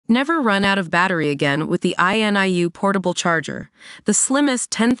Never run out of battery again with the INIU portable charger, the slimmest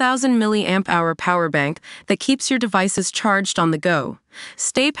 10,000 milliamp hour power bank that keeps your devices charged on the go.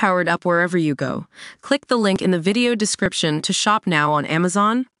 Stay powered up wherever you go. Click the link in the video description to shop now on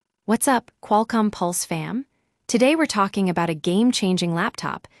Amazon. What's up, Qualcomm Pulse fam? Today we're talking about a game-changing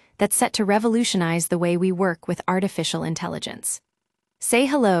laptop that's set to revolutionize the way we work with artificial intelligence. Say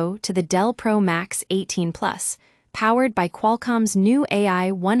hello to the Dell Pro Max 18 Plus, powered by Qualcomm's new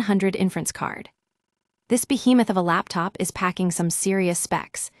AI-100 Inference card. This behemoth of a laptop is packing some serious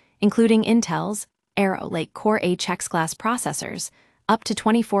specs, including Intel's Arrow Lake Core HX class processors, up to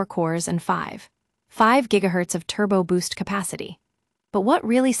 24 cores and 5 GHz of turbo boost capacity. But what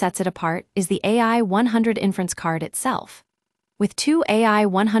really sets it apart is the AI-100 Inference card itself. With two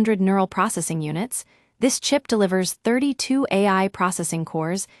AI-100 neural processing units, this chip delivers 32 AI processing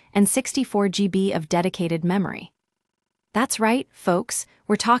cores and 64 GB of dedicated memory. That's right, folks,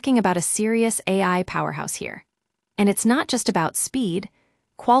 we're talking about a serious AI powerhouse here. And it's not just about speed.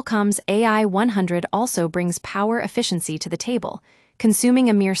 Qualcomm's AI-100 also brings power efficiency to the table, consuming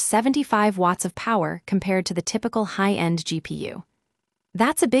a mere 75 watts of power compared to the typical high-end GPU.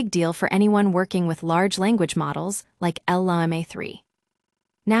 That's a big deal for anyone working with large language models like LLM-3.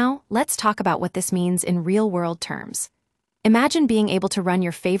 Now, let's talk about what this means in real-world terms. Imagine being able to run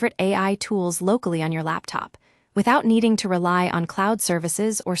your favorite AI tools locally on your laptop, without needing to rely on cloud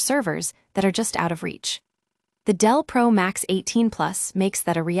services or servers that are just out of reach. The Dell Pro Max 18 Plus makes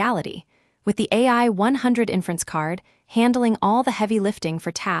that a reality, with the AI-100 Inference card handling all the heavy lifting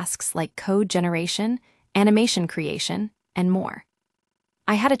for tasks like code generation, animation creation, and more.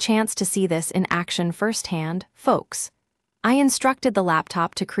 I had a chance to see this in action firsthand, folks. I instructed the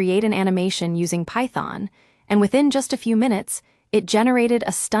laptop to create an animation using Python, and within just a few minutes, it generated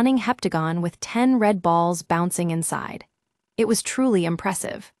a stunning heptagon with 10 red balls bouncing inside. It was truly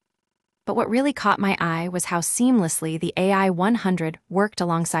impressive. But what really caught my eye was how seamlessly the AI-100 worked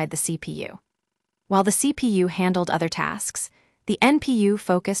alongside the CPU. While the CPU handled other tasks, the NPU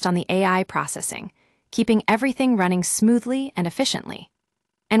focused on the AI processing, keeping everything running smoothly and efficiently.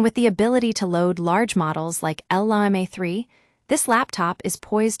 And with the ability to load large models like LLM-3, this laptop is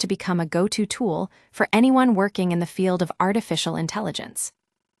poised to become a go-to tool for anyone working in the field of artificial intelligence.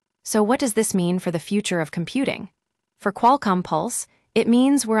 So what does this mean for the future of computing? For Qualcomm Pulse, it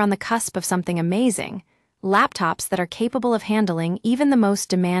means we're on the cusp of something amazing, laptops that are capable of handling even the most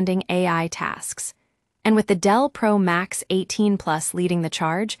demanding AI tasks. And with the Dell Pro Max 18 Plus leading the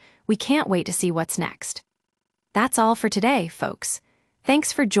charge, we can't wait to see what's next. That's all for today, folks.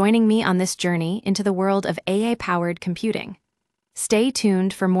 Thanks for joining me on this journey into the world of AI-powered computing. Stay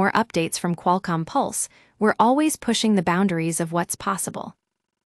tuned for more updates from Qualcomm Pulse. We're always pushing the boundaries of what's possible.